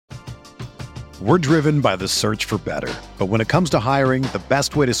We're driven by the search for better. But when it comes to hiring, the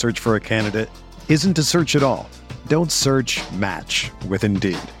best way to search for a candidate isn't to search at all. Don't search, match with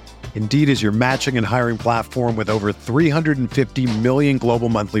Indeed. Indeed is your matching and hiring platform with over 350 million global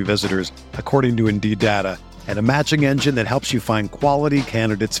monthly visitors, according to Indeed data, and a matching engine that helps you find quality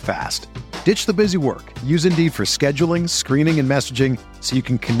candidates fast. Ditch the busy work. Use Indeed for scheduling, screening, and messaging so you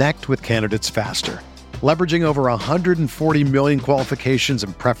can connect with candidates faster. Leveraging over 140 million qualifications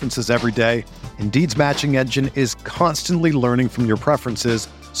and preferences every day, Indeed's matching engine is constantly learning from your preferences,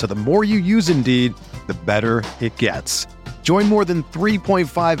 so the more you use Indeed, the better it gets. Join more than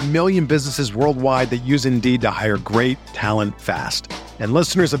 3.5 million businesses worldwide that use Indeed to hire great talent fast. And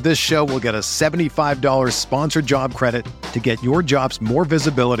listeners of this show will get a $75 sponsored job credit to get your jobs more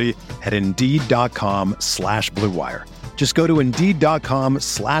visibility at Indeed.com/Blue Wire. Just go to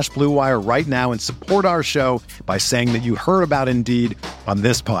Indeed.com/Blue Wire right now and support our show by saying that you heard about Indeed on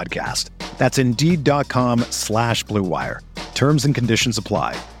this podcast. That's Indeed.com/Blue Wire. Terms and conditions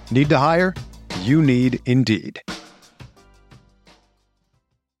apply. Need to hire? You need Indeed.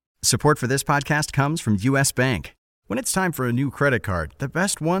 Support for this podcast comes from U.S. Bank. When it's time for a new credit card, the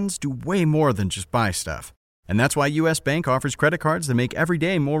best ones do way more than just buy stuff. And that's why U.S. Bank offers credit cards that make every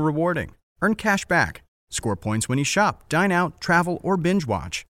day more rewarding. Earn cash back, score points when you shop, dine out, travel, or binge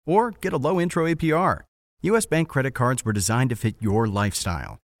watch, or get a low intro APR. U.S. Bank credit cards were designed to fit your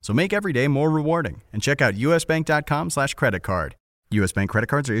lifestyle. So make every day more rewarding and check out usbank.com/credit card. U.S. Bank credit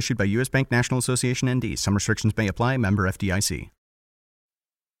cards are issued by U.S. Bank National Association ND. Some restrictions may apply. Member FDIC.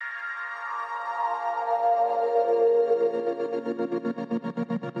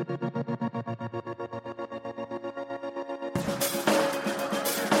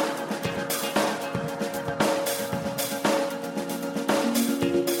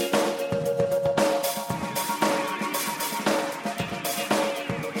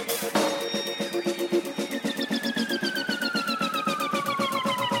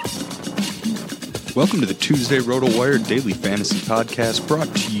 Welcome to the Tuesday RotoWire Daily Fantasy Podcast,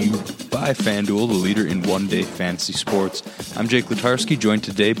 brought to you by FanDuel, the leader in one-day fantasy sports. I'm Jake Lutarski, joined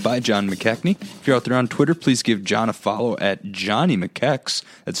today by John McKechnie. If you're out there on Twitter, please give John a follow at Johnny McKechs.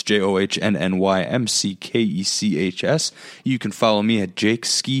 That's JohnnyMcKechs. You can follow me at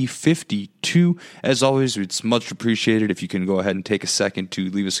JakeSki52. As always, it's much appreciated if you can go ahead and take a second to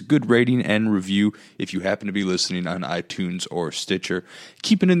leave us a good rating and review if you happen to be listening on iTunes or Stitcher.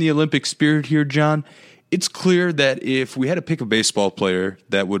 Keeping in the Olympic spirit here, John, it's clear that if we had to pick a baseball player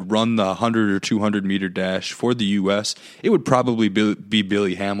that would run the 100 or 200 meter dash for the U.S., it would probably be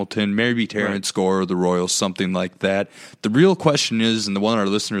Billy Hamilton, maybe Terrence Gore or the Royals, something like that. The real question is, and the one our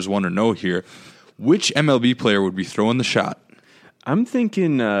listeners want to know here, which MLB player would be throwing the shot? I'm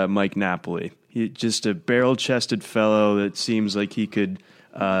thinking Mike Napoli. He's just a barrel-chested fellow that seems like he could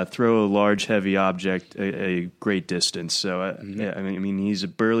throw a large, heavy object a great distance. So, yeah, I mean, he's a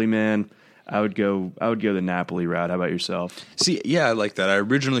burly man. I would go the Napoli route. How about yourself? See, yeah, I like that. I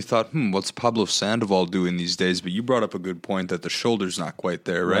originally thought, what's Pablo Sandoval doing these days? But you brought up a good point that the shoulder's not quite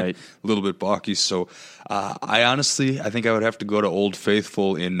there, right? A little bit balky. So I think I would have to go to Old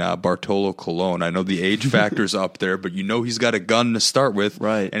Faithful in Bartolo Colon. I know the age factor's up there, but you know he's got a gun to start with.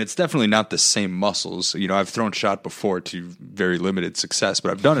 Right. And it's definitely not the same muscles. You know, I've thrown shot before to very limited success,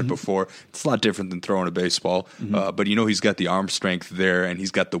 but I've done it before. It's a lot different than throwing a baseball. But you know he's got the arm strength there, and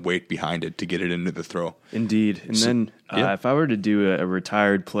he's got the weight behind it to get it into the throw. Indeed. And then if I were to do a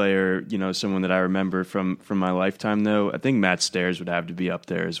retired player, you know, someone that I remember from my lifetime, though, I think Matt Stairs would have to be up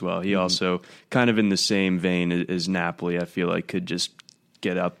there as well. He also, kind of in the same vein as Napoli, I feel like could just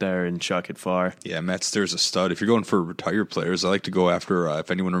get up there and chuck it far. Yeah, Matt Stairs a stud. If you're going for retired players, I like to go after, if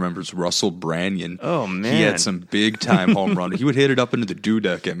anyone remembers, Russell Branyan. Oh, man. He had some big-time home run. He would hit it up into the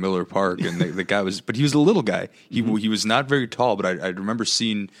dudek at Miller Park, and the guy was, but he was a little guy. He was not very tall, but I remember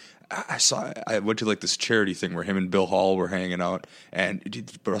seeing, I went to like this charity thing where him and Bill Hall were hanging out,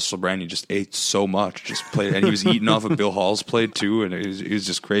 and Russell Branyan just ate so much, just played, and he was eating off of Bill Hall's plate too, and it was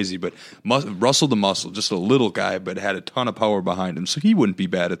just crazy. But Russell the Muscle, just a little guy, but had a ton of power behind him, so he wouldn't be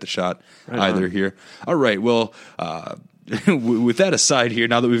bad at the shot either here. All right, well, with that aside here,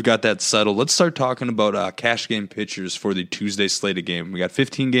 now that we've got that settled, let's start talking about cash game pitchers for the Tuesday slated game. We got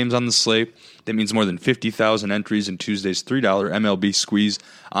 15 games on the slate. That means more than 50,000 entries in Tuesday's $3 MLB squeeze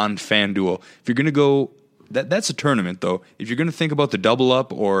on FanDuel. If you're going to go, that's a tournament, though. If you're going to think about the double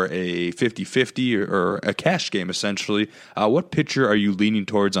up or a 50-50 or a cash game, essentially, what pitcher are you leaning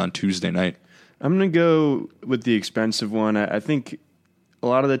towards on Tuesday night? I'm going to go with the expensive one. I think a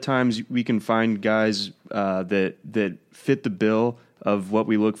lot of the times we can find guys that fit the bill of what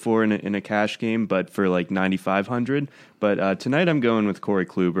we look for in a cash game, but for like 9,500. But tonight I'm going with Corey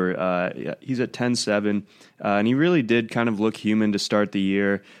Kluber. He's at 10-7, and he really did kind of look human to start the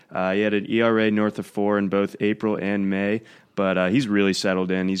year. He had an ERA north of 4 in both April and May, but he's really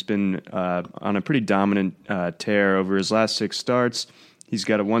settled in. He's been on a pretty dominant tear over his last 6 starts. He's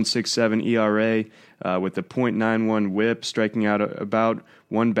got a 1.67 ERA with a .91 WHIP, striking out about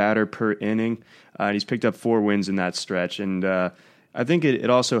 1 batter per inning. He's picked up 4 wins in that stretch, and I think it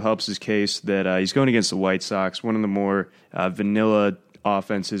also helps his case that he's going against the White Sox, one of the more vanilla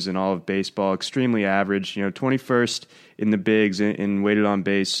offenses in all of baseball, extremely average. 21st in the bigs in weighted on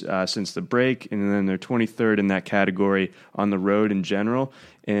base since the break, and then they're 23rd in that category on the road in general.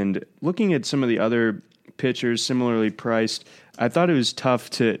 And looking at some of the other pitchers similarly priced, I thought it was tough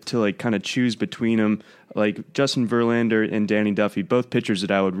to like kind of choose between them. Like Justin Verlander and Danny Duffy, both pitchers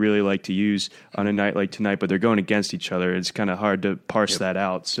that I would really like to use on a night like tonight, but they're going against each other. It's kind of hard to parse that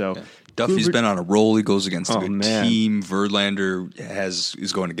out. So Duffy's been on a roll. He goes against a good team. Verlander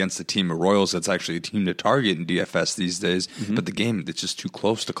is going against the team of Royals. That's actually a team to target in DFS these days. Mm-hmm. But the game, it's just too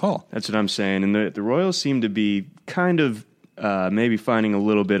close to call. That's what I'm saying. And the Royals seem to be kind of maybe finding a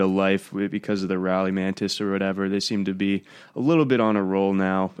little bit of life because of the Rally Mantis or whatever. They seem to be a little bit on a roll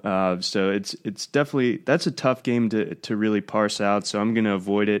now. So it's definitely, that's a tough game to really parse out. So I'm going to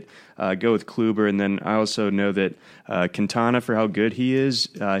avoid it. Go with Kluber. And then I also know that Quintana, for how good he is,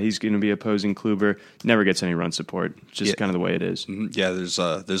 he's going to be opposing Kluber. Never gets any run support. It's just kind of the way it is. Yeah, there's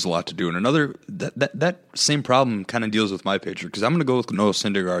a lot to do. And another, that same problem kind of deals with my pitcher, because I'm going to go with Noah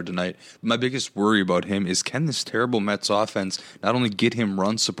Syndergaard tonight. My biggest worry about him is, can this terrible Mets offense not only get him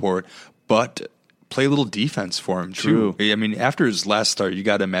run support, but play a little defense for him, too. I mean, after his last start, you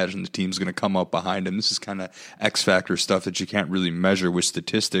got to imagine the team's going to come up behind him. This is kind of X-factor stuff that you can't really measure with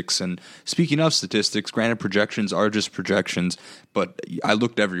statistics. And speaking of statistics, granted, projections are just projections, but I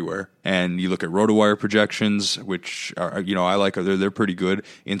looked everywhere. And you look at RotoWire projections, which are, I like, they're pretty good.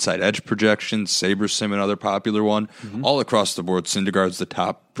 Inside Edge projections, SaberSim, another popular one. Mm-hmm. All across the board, Syndergaard's the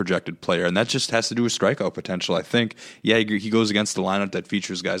top projected player, and that just has to do with strikeout potential, I think. Yeah, he goes against the lineup that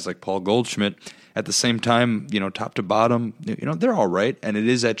features guys like Paul Goldschmidt. At the same time, top to bottom, they're all right, and it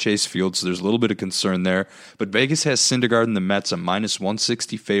is at Chase Field, so there's a little bit of concern there. But Vegas has Syndergaard and the Mets a minus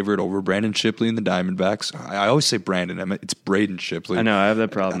 160 favorite over Brandon Shipley and the Diamondbacks. I always say Brandon. It's Braden Shipley. I know, I have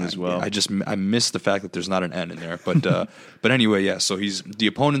that problem as well. I miss the fact that there's not an N in there. But anyway, yeah, so he's the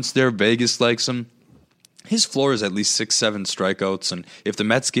opponent's there. Vegas likes him. His floor is at least 6-7 strikeouts, and if the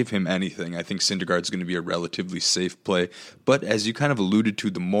Mets give him anything, I think Syndergaard's going to be a relatively safe play. But as you kind of alluded to,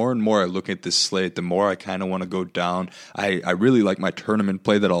 the more and more I look at this slate, the more I kind of want to go down. I really like my tournament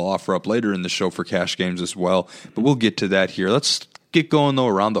play that I'll offer up later in the show for cash games as well, but we'll get to that here. Let's get going, though,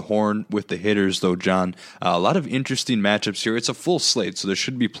 around the horn with the hitters, though, John. A lot of interesting matchups here. It's a full slate, so there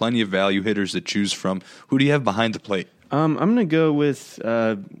should be plenty of value hitters to choose from. Who do you have behind the plate? I'm going to go with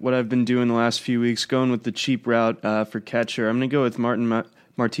what I've been doing the last few weeks, going with the cheap route for catcher. I'm going to go with Martin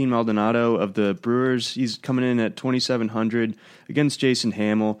Maldonado of the Brewers. He's coming in at 2,700 against Jason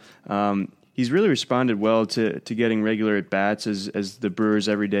Hamill. He's really responded well to getting regular at bats as the Brewers'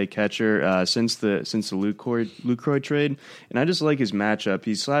 everyday catcher since the Lucroy trade, and I just like his matchup.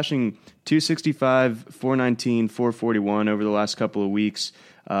 He's slashing 265, 419, 441 over the last couple of weeks.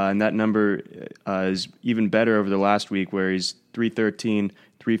 And that number is even better over the last week, where he's 313,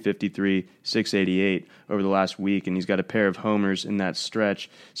 353, 688 over the last week, and he's got a pair of homers in that stretch.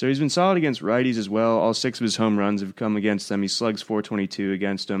 So he's been solid against righties as well. All 6 of his home runs have come against them. He slugs .422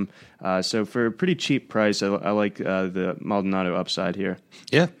 against them. So for a pretty cheap price, I like the Maldonado upside here.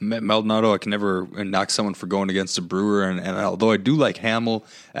 Yeah, Maldonado, I can never knock someone for going against a Brewer, and although I do like Hamill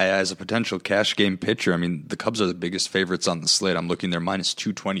as a potential cash game pitcher, I mean, the Cubs are the biggest favorites on the slate. I'm looking there minus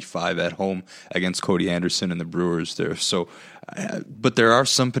 225 at home against Cody Anderson and the Brewers there. So, but there are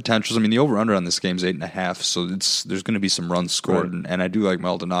some potentials. I mean, the over-under on this game is 8.5, so there's going to be some runs scored, right. and I do like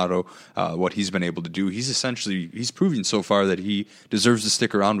Maldonado, what he's been able to do. He's proving so far that he deserves to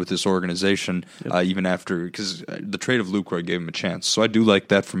stick around with this organization, even after, because the trade of Lucroy gave him a chance. So I do like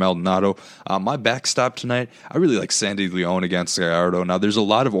that for Maldonado. My backstop tonight, I really like Sandy Leon against Gallardo. Now, there's a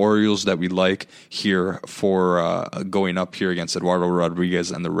lot of Orioles that we like here for going up here against Eduardo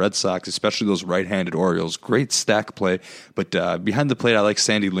Rodriguez and the Red Sox, especially those right-handed Orioles. Great stack play, but behind the plate, I like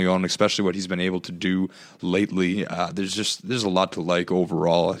Sandy Leon, especially what he's been able to do lately. There's a lot to like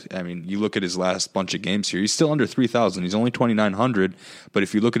overall. I mean, you look at his last bunch of games here, he's still under 3,000. He's only 2,900, but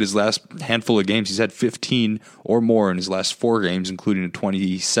if you look at his last handful of games, he's had 15 or more in his last 4 games, including a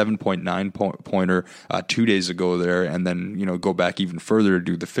 27.9 pointer 2 days ago there, and then go back even further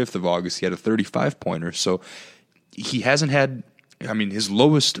to the 5th of August, he had a 35 pointer. So he hasn't had I mean, his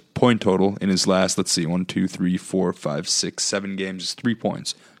lowest point total in his last, let's see, 1, 2, 3, 4, 5, 6, 7 games is 3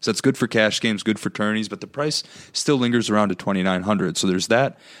 points. So that's good for cash games, good for tourneys, but the price still lingers around at $2,900. So there's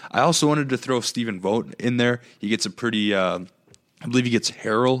that. I also wanted to throw Stephen Vogt in there. He gets a pretty... I believe he gets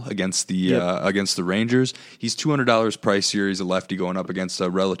Harrell against the Rangers. He's $200 pricier. He's a lefty going up against a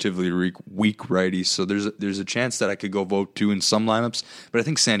relatively weak righty. So there's a chance that I could go Vogt too in some lineups. But I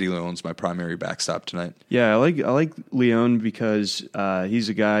think Sandy Leon's my primary backstop tonight. Yeah, I like Leon because he's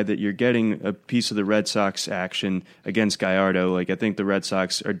a guy that you're getting a piece of the Red Sox action against Gallardo. Like I think the Red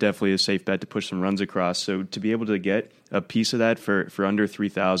Sox are definitely a safe bet to push some runs across. So to be able to get a piece of that for under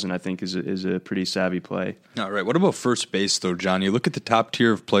 $3,000, I think is a pretty savvy play. All right. What about first base though, John? You look at the top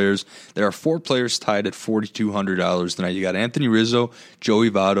tier of players. There are 4 players tied at $4,200 tonight. You got Anthony Rizzo,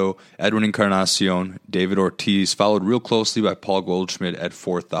 Joey Votto, Edwin Encarnacion, David Ortiz, followed real closely by Paul Goldschmidt at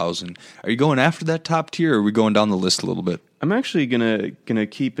 $4,000. Are you going after that top tier, or are we going down the list a little bit? I'm actually gonna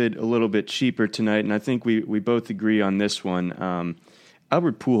keep it a little bit cheaper tonight, and I think we both agree on this one.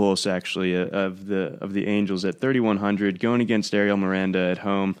 Albert Pujols, actually, of the Angels at $3,100, going against Ariel Miranda at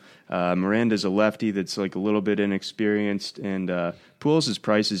home. Miranda's a lefty that's like a little bit inexperienced, and Pujols'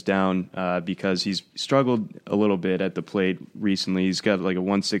 price is down because he's struggled a little bit at the plate recently. He's got like a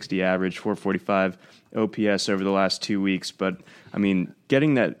 160 average, 445 OPS over the last 2 weeks. But I mean,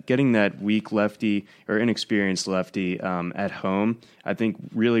 getting that weak lefty or inexperienced lefty at home, I think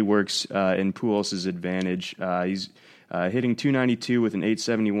really works in Pujols' advantage. He's hitting .292 with an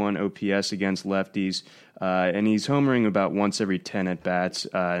 .871 OPS against lefties, and he's homering about once every 10 at-bats,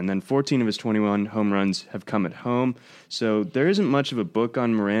 and then 14 of his 21 home runs have come at home. So there isn't much of a book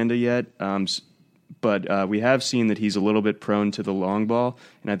on Miranda yet, but we have seen that he's a little bit prone to the long ball,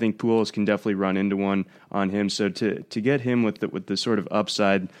 and I think Pujols can definitely run into one on him. So to get him with the sort of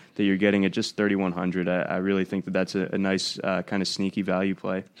upside that you're getting at just $3,100, I really think that's a nice kind of sneaky value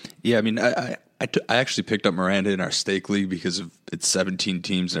play. Yeah, I mean, I actually picked up Miranda in our stake league because it's 17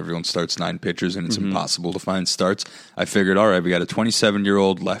 teams and everyone starts 9 pitchers and it's impossible to find starts. I figured, all right, we got a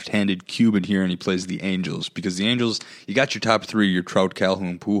 27-year-old left-handed Cuban here and he plays the Angels, because the Angels, you got your top 3, your Trout,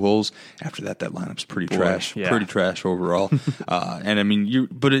 Calhoun, Pujols. After that lineup's pretty trash, pretty trash overall. And I mean,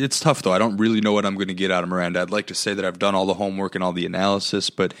 but it's tough though. I don't really know what I'm going to get out of Miranda. I'd like to say that I've done all the homework and all the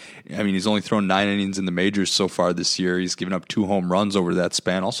analysis, but I mean, he's only thrown 9 innings in the majors so far this year. He's given up 2 home runs over that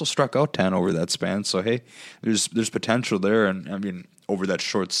span, also struck out 10 over that span. So hey, there's potential there, and I mean, over that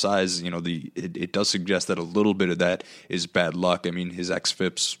short size, it does suggest that a little bit of that is bad luck. I mean, his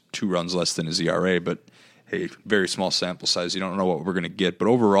xFIP's 2 runs less than his ERA, but hey, very small sample size. You don't know what we're going to get, but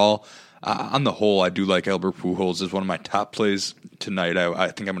overall, on the whole, I do like Albert Pujols as one of my top plays tonight. I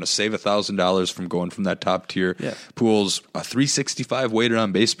think I'm going to save $1,000 from going from that top tier. Yeah. Pujols, a 365 weighted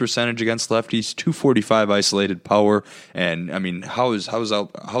on base percentage against lefties, 245 isolated power, and I mean, how is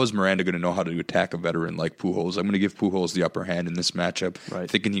Miranda going to know how to attack a veteran like Pujols? I'm going to give Pujols the upper hand in this matchup,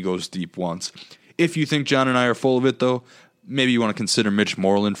 thinking he goes deep once. If you think John and I are full of it, though, maybe you want to consider Mitch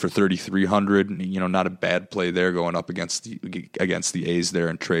Moreland for $3,300. Not a bad play there going up against the A's there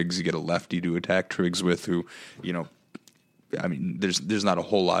and Triggs. You get a lefty to attack Triggs with, who, I mean, there's not a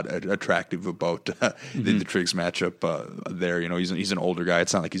whole lot attractive about the Triggs matchup there. He's an older guy.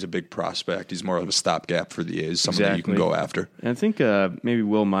 It's not like he's a big prospect. He's more of a stopgap for the A's, someone that you can go after. And I think maybe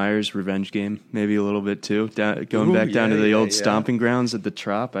Will Myers' revenge game, maybe a little bit too. Going back down to the old stomping grounds at the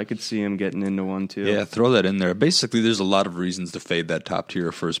Trop, I could see him getting into one too. Yeah, throw that in there. Basically, there's a lot of reasons to fade that top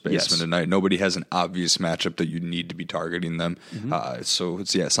tier first baseman tonight. Nobody has an obvious matchup that you need to be targeting them. So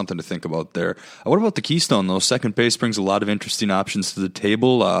it's something to think about there. What about the Keystone though? Second base brings a lot of interesting options to the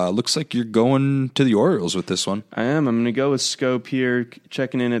table. Looks like you're going to the Orioles with this one. I am. I'm going to go with Scope here,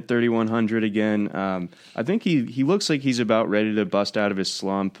 checking in at $3,100 again. I think he looks like he's about ready to bust out of his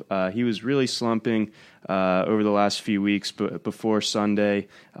slump. He was really slumping over the last few weeks before Sunday,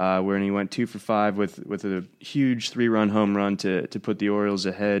 when he went 2 for 5 with a huge 3-run home run to put the Orioles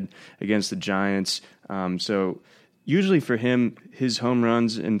ahead against the Giants. So usually for him, his home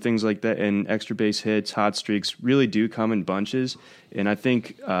runs and things like that and extra base hits, hot streaks really do come in bunches. And I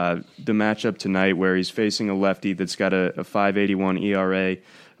think the matchup tonight where he's facing a lefty that's got a 5.81 ERA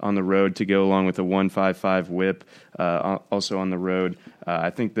on the road to go along with a 1.55 whip also on the road, I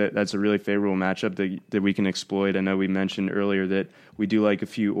think that's a really favorable matchup that we can exploit. I know we mentioned earlier that we do like a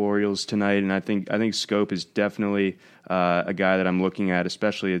few Orioles tonight, and I think Scope is definitely a guy that I'm looking at,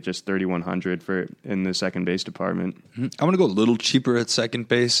 especially at just $3,100 in the second base department. I'm going to go a little cheaper at second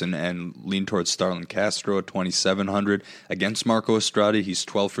base and lean towards Starlin Castro at $2,700 against Marco Estrada. He's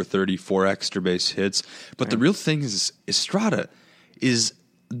 12 for 30, 4 extra base hits. But the real thing is Estrada is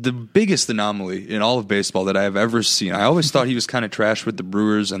the biggest anomaly in all of baseball that I have ever seen. I always thought he was kind of trash with the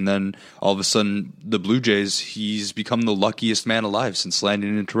Brewers, and then all of a sudden, the Blue Jays, he's become the luckiest man alive since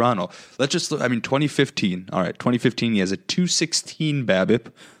landing in Toronto. Let's just look, 2015. All right, 2015, he has a 2.16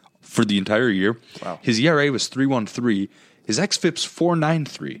 BABIP for the entire year. Wow. His ERA was 3.13. His xFIP's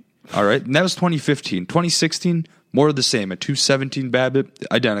 4.93. All right, and that was 2015. 2016, more of the same, a 2.17 BABIP,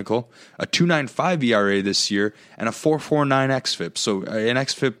 identical, a 2.95 ERA this year, and a 4.49 xFIP. So an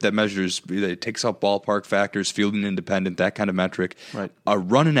xFIP that measures, it takes out ballpark factors, fielding independent, that kind of metric. Right. A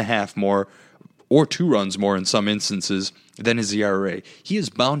run and a half more, or 2 runs more in some instances, than his ERA. He is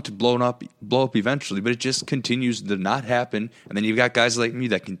bound to blow up eventually, but it just continues to not happen. And then you've got guys like me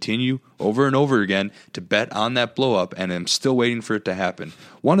that continue over and over again to bet on that blow up, and I'm still waiting for it to happen.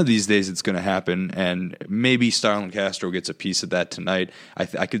 One of these days it's going to happen, and maybe Starlin Castro gets a piece of that tonight.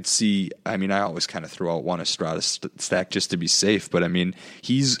 I could see, I always kind of throw out one Estrada stack just to be safe, but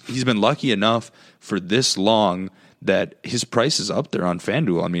he's been lucky enough for this long that his price is up there on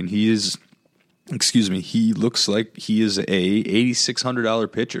FanDuel. He looks like he is a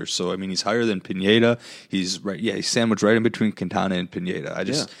 $8,600 pitcher. So he's higher than Pineda. He's right. Yeah, he's sandwiched right in between Quintana and Pineda.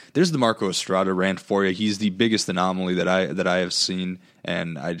 There's the Marco Estrada rant for you. He's the biggest anomaly that I have seen,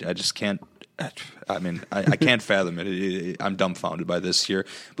 and I just can't. I can't fathom it. I'm dumbfounded by this here.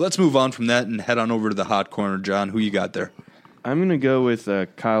 But let's move on from that and head on over to the hot corner. John, who you got there? I'm going to go with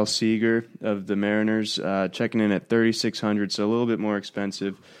Kyle Seager of the Mariners, checking in at 3,600, so a little bit more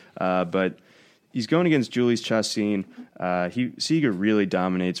expensive, but he's going against Jhoulys Chacín. Seager really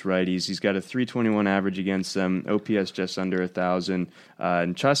dominates righties. He's got a 321 average against them, OPS just under 1,000.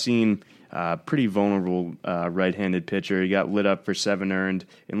 And Chacín, pretty vulnerable right-handed pitcher. He got lit up for 7 earned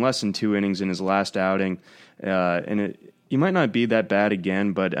in less than 2 innings in his last outing. He might not be that bad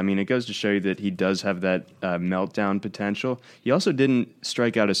again, but it goes to show you that he does have that meltdown potential. He also didn't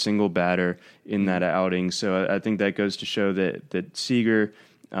strike out a single batter in that outing, so I think that goes to show that Seager,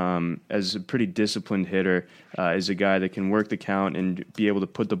 as a pretty disciplined hitter, is a guy that can work the count and be able to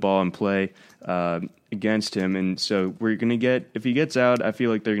put the ball in play against him. And so we're going to get, if he gets out, I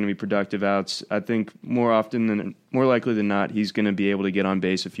feel like they're going to be productive outs. I think more likely than not, he's going to be able to get on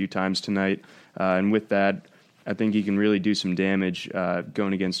base a few times tonight. And with that, I think he can really do some damage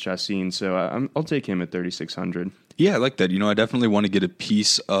going against Chacín. So I'll take him at 3,600. Yeah, I like that. I definitely want to get a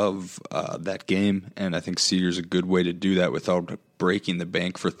piece of that game, and I think Seager's a good way to do that without breaking the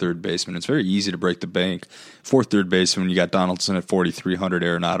bank for third baseman. It's very easy to break the bank for third baseman. You got Donaldson at 4,300,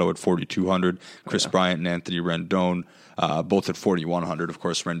 Arenado at 4,200, Chris Bryant and Anthony Rendon both at 4,100. Of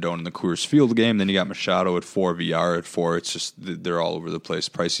course, Rendon in the Coors Field game. Then you got Machado at 4, VR at 4. It's just they're all over the place.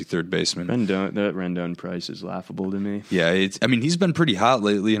 Pricey third baseman. That Rendon price is laughable to me. Yeah, he's been pretty hot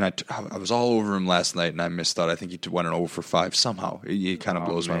lately, and I was all over him last night, and I missed out. I think he went an 0 for 5 somehow. It kind of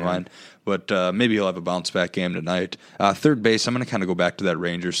blows my mind. But maybe he'll have a bounce-back game tonight. Third base, I'm going to kind of go back to that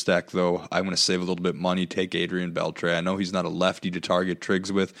Rangers stack, though. I'm going to save a little bit of money, take Adrian Beltre. I know he's not a lefty to target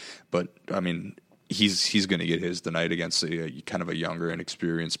Triggs with, but, he's going to get his tonight against kind of a younger,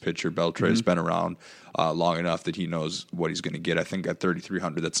 inexperienced pitcher. Beltre's been around long enough that he knows what he's going to get. I think at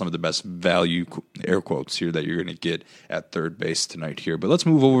 3,300, that's some of the best value, air quotes here, that you're going to get at third base tonight here. But let's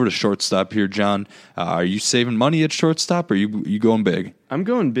move over to shortstop here, John. Are you saving money at shortstop, or are you going big? I'm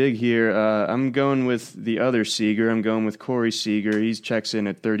going big here. I'm going with the other Seager. I'm going with Corey Seager. He checks in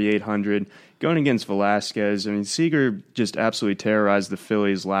at 3,800. Going against Velasquez. Seager just absolutely terrorized the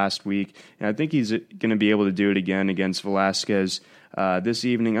Phillies last week, and I think he's going to be able to do it again against Velasquez this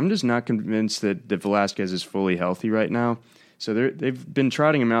evening. I'm just not convinced that Velasquez is fully healthy right now. So they've been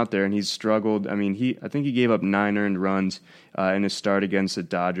trotting him out there, and he's struggled. I think he gave up 9 earned runs in his start against the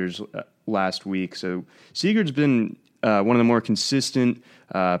Dodgers last week. So Seager's been one of the more consistent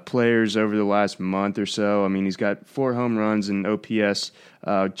players over the last month or so. He's got 4 home runs and OPS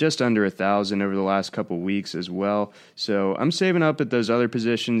just under 1,000 over the last couple of weeks as well. So I'm saving up at those other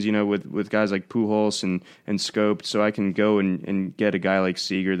positions, with guys like Pujols and Scoped, so I can go and get a guy like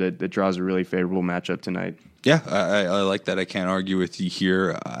Seager that draws a really favorable matchup tonight. Yeah, I like that. I can't argue with you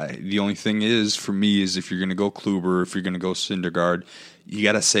here. The only thing is, for me, is if you're going to go Kluber, if you're going to go Syndergaard, you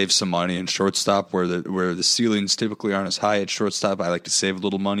got to save some money in shortstop where the ceilings typically aren't as high at shortstop. I like to save a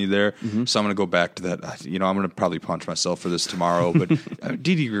little money there. So I'm going to go back to that. I'm going to probably punch myself for this tomorrow. But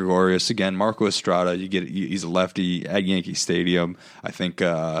Didi Gregorius, again, Marco Estrada, he's a lefty at Yankee Stadium. I think,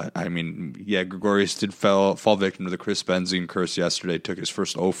 Gregorius did fall victim to the Chris Benzine curse yesterday. Took his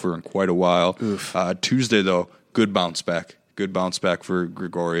first 0-for in quite a while. Tuesday, though, good bounce back good bounce back for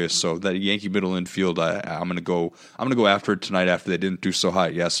Gregorius. So that Yankee middle infield, I'm gonna go after it tonight. After they didn't do so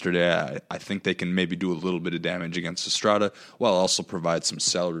hot yesterday, I think they can maybe do a little bit of damage against Estrada, while also provide some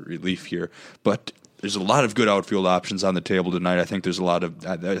salary relief here. But there's a lot of good outfield options on the table tonight. I think there's a lot of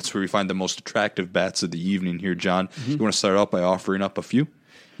that's where we find the most attractive bats of the evening here, John. You want to start out by offering up a few?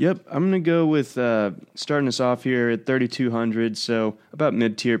 Yep, I'm going to go with starting us off here at 3,200, so about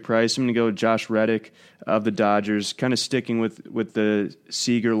mid-tier price. I'm going to go with Josh Reddick of the Dodgers, kind of sticking with the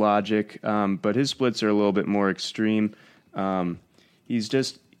Seager logic, but his splits are a little bit more extreme. He has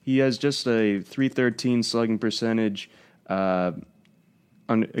just a .313 slugging percentage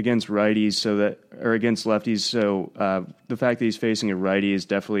against righties, against lefties. So the fact that he's facing a righty is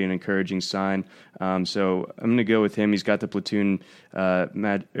definitely an encouraging sign. So I'm going to go with him. He's got the platoon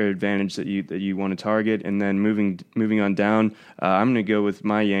advantage that you want to target. And then moving on down, I'm going to go with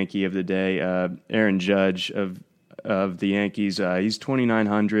my Yankee of the day, Aaron Judge of the Yankees. He's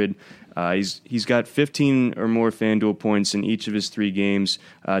 2,900. He's got 15 or more FanDuel points in each of his 3 games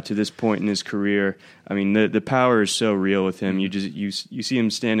to this point in his career. I mean, the power is so real with him. You see him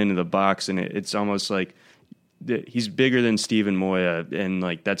stand into the box, and it's almost like he's bigger than Steven Moya, and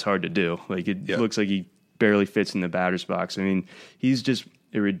like that's hard to do. Like it looks like he barely fits in the batter's box. I mean, he's just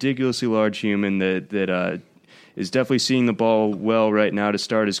a ridiculously large human that is definitely seeing the ball well right now to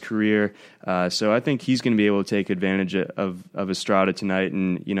start his career. So I think he's going to be able to take advantage of Estrada tonight.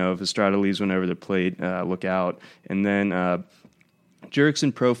 And, if Estrada leaves one over the plate, look out. And then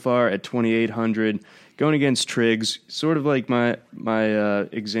Jurickson Profar at 2,800, going against Triggs, sort of like my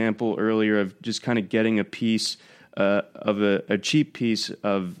example earlier of just kind of getting a piece of a cheap piece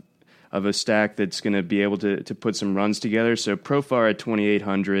of a stack that's going to be able to put some runs together. So Profar at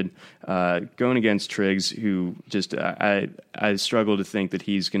 2,800, going against Triggs, who just I struggle to think that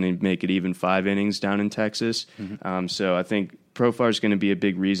he's going to make it even 5 innings down in Texas. So I think Profar is going to be a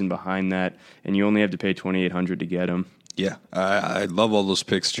big reason behind that, and you only have to pay 2,800 to get him. Yeah, I love all those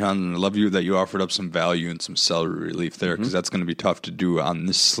picks, John, and I love that you offered up some value and some salary relief there, because that's going to be tough to do on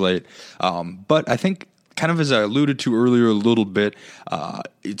this slate. But I think, kind of as I alluded to earlier a little bit,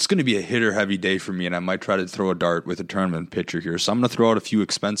 it's going to be a hitter-heavy day for me, and I might try to throw a dart with a tournament pitcher here. So I'm going to throw out a few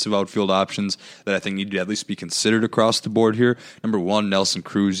expensive outfield options that I think need to at least be considered across the board here. Number 1, Nelson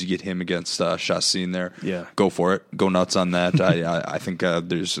Cruz. You get him against Chacín there. Yeah. Go for it. Go nuts on that. I think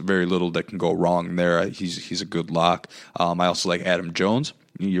there's very little that can go wrong there. He's a good lock. I also like Adam Jones.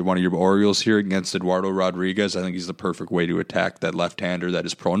 You're one of your Orioles here against Eduardo Rodriguez. I think he's the perfect way to attack that left-hander that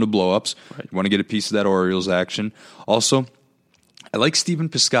is prone to blow-ups. Right. You want to get a piece of that Orioles action. Also, I like Stephen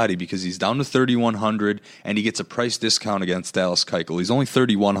Piscotty because he's down to 3,100 and he gets a price discount against Dallas Keuchel. He's only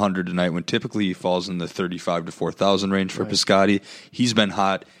 3,100 tonight when typically he falls in the 3,500 to 4,000 range for Piscotty. He's been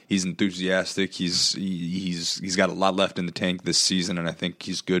hot. He's enthusiastic. He's got a lot left in the tank this season, and I think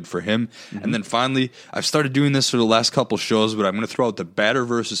he's good for him. And then finally, I've started doing this for the last couple shows, but I'm going to throw out the batter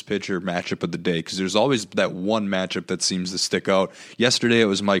versus pitcher matchup of the day, because there's always that one matchup that seems to stick out. Yesterday it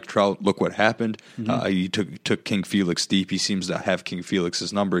was Mike Trout. Look what happened. He took King Felix deep. He seems to have King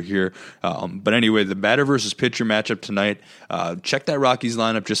Felix's number here. But anyway, the batter versus pitcher matchup tonight, check that Rockies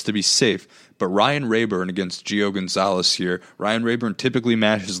lineup just to be safe. But Ryan Rayburn against Gio Gonzalez here. Ryan Rayburn typically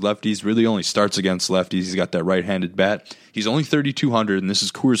matches lefties, really only starts against lefties. He's got that right-handed bat. He's only 3,200, and this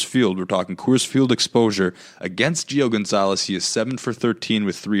is Coors Field. We're talking Coors Field exposure. Against Gio Gonzalez, he is 7 for 13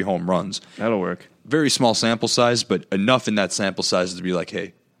 with 3 home runs. That'll work. Very small sample size, but enough in that sample size to be like,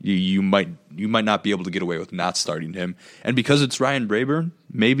 hey, you might not be able to get away with not starting him. And because it's Ryan Rayburn,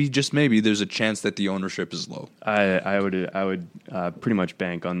 maybe, just maybe, there's a chance that the ownership is low. I would pretty much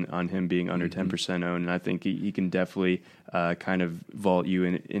bank on him being under 10% owned, and I think he can definitely kind of vault you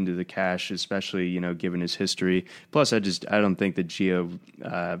into the cash, especially given his history. Plus, I don't think that Gio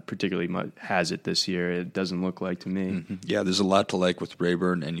particularly has it this year. It doesn't look like to me. Yeah, there's a lot to like with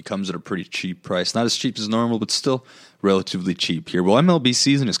Rayburn, and he comes at a pretty cheap price. Not as cheap as normal, but still relatively cheap here. Well, MLB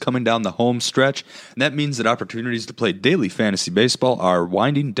season is coming down the home stretch, and that means that opportunities to play daily fantasy baseball are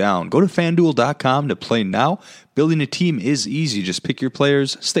winding down. Go to FanDuel.com to play now. Building a team is easy. Just pick your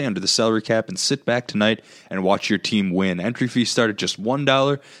players, stay under the salary cap, and sit back tonight and watch your team win. Entry fees start at just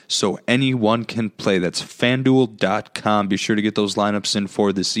 $1, so anyone can play. That's FanDuel.com. Be sure to get those lineups in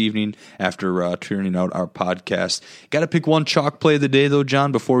for this evening after turning out our podcast. Got to pick one chalk play of the day, though,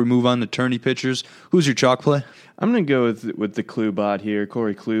 John, before we move on to tourney pitchers. Who's your chalk play? I'm going to go with the Klubot here,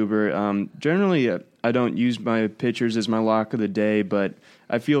 Corey Kluber. Generally, I don't use my pitchers as my lock of the day, but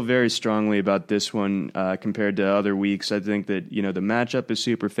I feel very strongly about this one compared to other weeks. I think that, the matchup is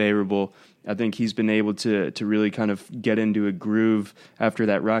super favorable. I think he's been able to really kind of get into a groove after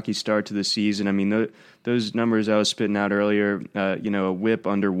that rocky start to the season. I mean, those numbers I was spitting out earlier, a whip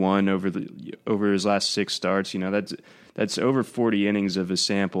under 1 over his last 6 starts, that's over 40 innings of a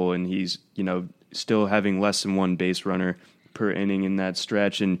sample, and he's, still having less than 1 base runner per inning in that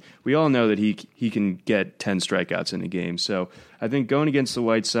stretch. And we all know that he can get 10 strikeouts in a game. So I think going against the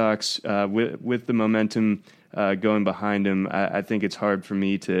White Sox with the momentum going behind him, I think it's hard for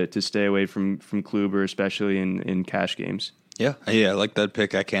me to stay away from Kluber, especially in cash games. Yeah, I like that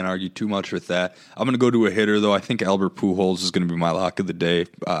pick. I can't argue too much with that. I'm going to go to a hitter, though. I think Albert Pujols is going to be my lock of the day.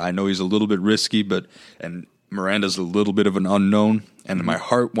 I know he's a little bit risky, and Miranda's a little bit of an unknown, and my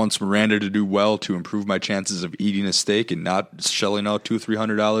heart wants Miranda to do well to improve my chances of eating a steak and not shelling out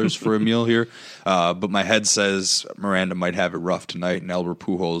 $200-300 for a meal here. But my head says Miranda might have it rough tonight, and Albert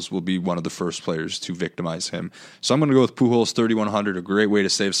Pujols will be one of the first players to victimize him. So I'm going to go with Pujols 3,100, a great way to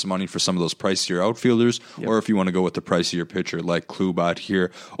save some money for some of those pricier outfielders, or if you want to go with the pricier pitcher like Kluber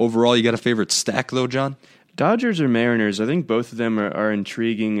here. Overall, you got a favorite stack, though, John? Dodgers or Mariners? I think both of them are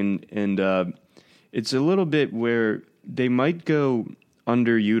intriguing, and it's a little bit where they might go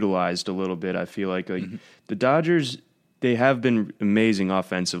underutilized a little bit. I feel like the Dodgers, they have been amazing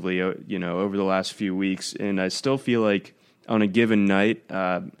offensively, over the last few weeks, and I still feel like on a given night,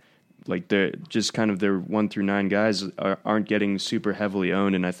 like they're just kind of their 1 through 9 guys aren't getting super heavily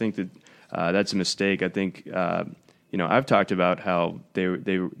owned, and I think that that's a mistake. I think I've talked about how they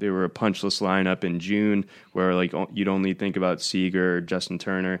were a punchless lineup in June, where like you'd only think about Seager or Justin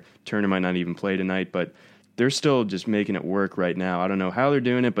Turner. Turner might not even play tonight, but they're still just making it work right now. I don't know how they're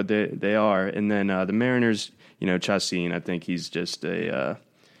doing it, but they are. And then the Mariners, Chacin, I think he's just a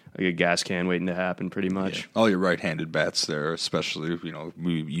gas can waiting to happen, pretty much. Yeah. All your right-handed bats there, especially,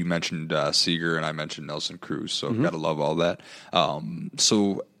 you mentioned Seager and I mentioned Nelson Cruz, so gotta love all that.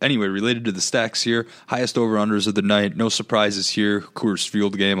 So anyway, related to the stacks here, highest over-unders of the night, no surprises here. Coors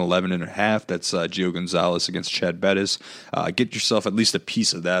Field game, 11.5. That's Gio Gonzalez against Chad Bettis. Get yourself at least a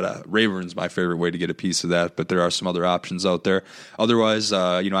piece of that. Rayvern's my favorite way to get a piece of that, but there are some other options out there. Otherwise,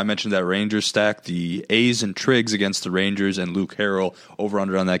 I mentioned that Rangers stack, the A's and Triggs against the Rangers, and Luke Harrell,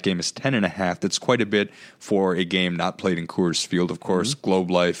 over-under on that game is 10.5. That's quite a bit for a game not played in Coors Field. Of course,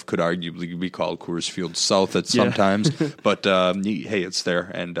 Globe Life could arguably be called Coors Field South at sometimes, but hey, it's there,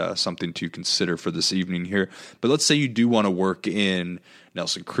 and something to consider for this evening here. But let's say you do want to work in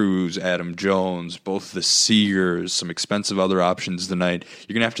Nelson Cruz, Adam Jones, both the Seagers, some expensive other options tonight.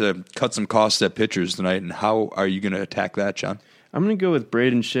 You're going to have to cut some costs at pitchers tonight, and how are you going to attack that, John? I'm going to go with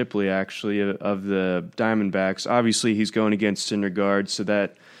Braden Shipley, actually, of the Diamondbacks. Obviously, he's going against Syndergaard, so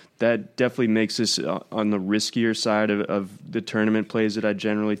that definitely makes this on the riskier side of the tournament plays that I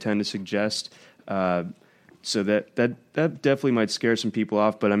generally tend to suggest. So that definitely might scare some people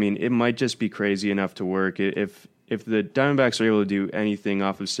off, but I mean, it might just be crazy enough to work. If the Diamondbacks are able to do anything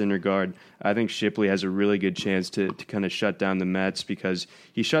off of Syndergaard, I think Shipley has a really good chance to kind of shut down the Mets, because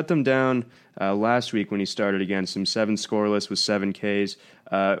he shut them down last week when he started against them, 7 scoreless with 7 Ks.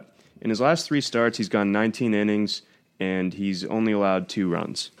 In his last 3 starts, he's gone 19 innings, and he's only allowed 2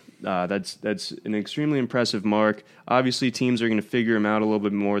 runs. That's an extremely impressive mark. Obviously, teams are going to figure him out a little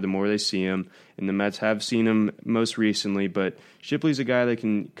bit more the more they see him, and the Mets have seen him most recently, but Shipley's a guy that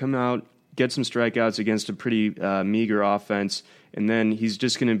can come out, get some strikeouts against a pretty meager offense, and then he's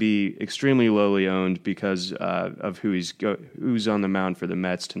just going to be extremely lowly owned because of who's on the mound for the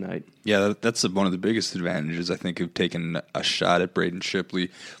Mets tonight. Yeah, that's one of the biggest advantages, I think, of taking a shot at Braden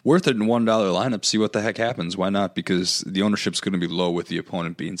Shipley. Worth it in $1 lineup, see what the heck happens. Why not? Because the ownership's going to be low with the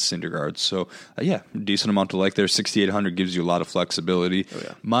opponent being Syndergaard. So, decent amount to like there. 6,800 gives you a lot of flexibility. Oh,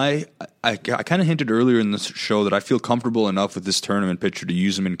 yeah. I kind of hinted earlier in this show that I feel comfortable enough with this tournament pitcher to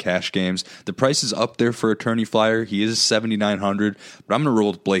use him in cash games. The price is up there for a tourney flyer. He is 7,900, but I'm going to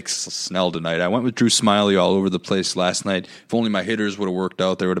roll with Blake Snell tonight. I went with Drew Smyly all over the place last night. If only my hitters would have worked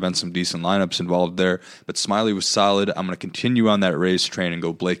out, there would have been some decent lineups involved there, but Smyly was solid. I'm going to continue on that Rays train and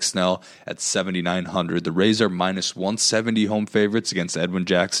go Blake Snell at 7,900. The Rays are minus 170 home favorites against Edwin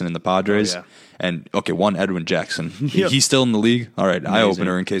Jackson and the Padres. Oh, yeah. And, one Edwin Jackson. Yep. He's still in the league? All right, amazing.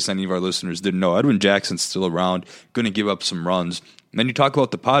 Eye-opener in case any of our listeners didn't know. Edwin Jackson's still around, going to give up some runs. And then you talk about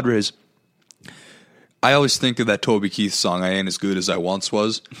the Padres. I always think of that Toby Keith song, I Ain't As Good As I Once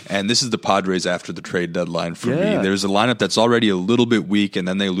Was, and this is the Padres after the trade deadline for me. There's a lineup that's already a little bit weak, and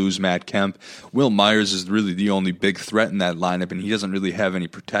then they lose Matt Kemp. Will Myers is really the only big threat in that lineup, and he doesn't really have any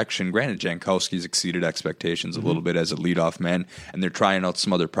protection. Granted, Jankowski's exceeded expectations a little bit as a leadoff man, and they're trying out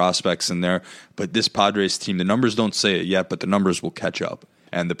some other prospects in there, but this Padres team, the numbers don't say it yet, but the numbers will catch up.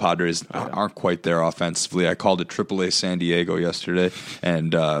 and the Padres aren't quite there offensively. I called it AAA San Diego yesterday,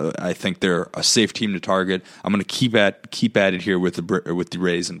 and I think they're a safe team to target. I'm going to keep at it here with the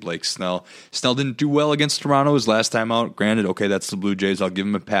Rays and Blake Snell. Snell didn't do well against Toronto his last time out. Granted, okay, that's the Blue Jays. I'll give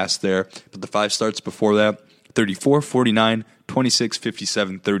him a pass there. But the 5 starts before that, 34, 49, 26,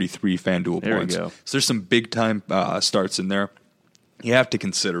 57, 33 FanDuel points. There we go. So there's some big-time starts in there. You have to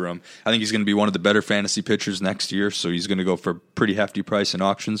consider him. I think he's going to be one of the better fantasy pitchers next year, so he's going to go for a pretty hefty price in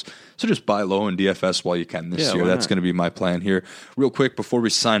auctions. So just buy low in DFS while you can this year. That's going to be my plan here. Real quick, before we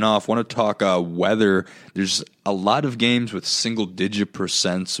sign off, I want to talk weather. There's a lot of games with single-digit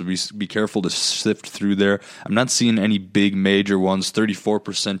 %, so be careful to sift through there. I'm not seeing any big major ones.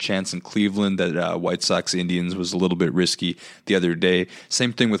 34% chance in Cleveland that White Sox Indians was a little bit risky the other day.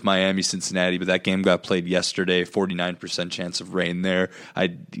 Same thing with Miami Cincinnati, but that game got played yesterday. 49% chance of rain there.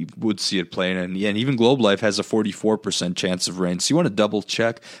 I would see it playing, and even Globe Life has a 44% chance of rain. So you want to double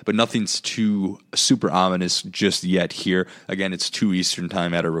check, but nothing's too super ominous just yet here. Again, it's 2 Eastern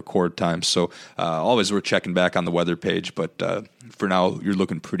time at a record time, so always we're checking back on the weather page, but for now, you're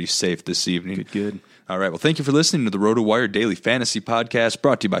looking pretty safe this evening. Good. All right, well, thank you for listening to the RotoWire Daily Fantasy Podcast,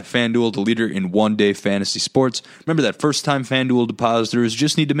 brought to you by FanDuel, the leader in one-day fantasy sports. Remember that first-time FanDuel depositors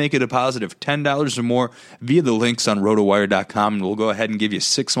just need to make a deposit of $10 or more via the links on RotoWire.com, and we'll go ahead and give you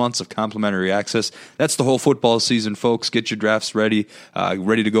 6 months of complimentary access. That's the whole football season, folks. Get your drafts ready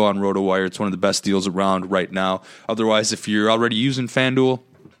to go on RotoWire. It's one of the best deals around right now. Otherwise, if you're already using FanDuel,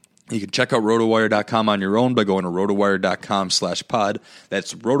 you can check out RotoWire.com on your own by going to RotoWire.com/pod.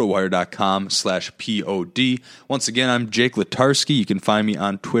 That's RotoWire.com/POD. Once again, I'm Jake Latarski. You can find me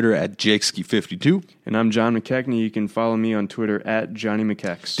on Twitter at JakeSki52. And I'm John McKechnie. You can follow me on Twitter at Johnny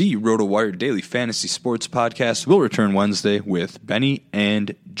McKex. The RotoWire Daily Fantasy Sports Podcast will return Wednesday with Benny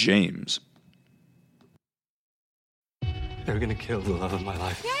and James. They're going to kill the love of my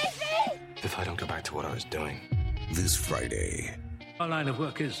life if I don't go back to what I was doing. This Friday, our line of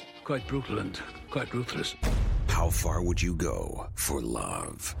work is quite brutal and quite ruthless. how far would you go for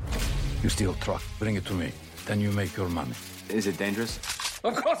love? You steal truck, bring it to me. Then you make your money. Is it dangerous?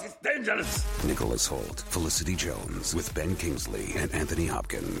 Of course it's dangerous! Nicholas Hoult, Felicity Jones, with Ben Kingsley and Anthony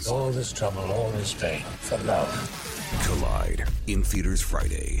Hopkins. All this trouble, all this pain, for love. Collide, in theaters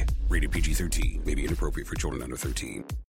Friday. Rated PG-13, may be inappropriate for children under 13.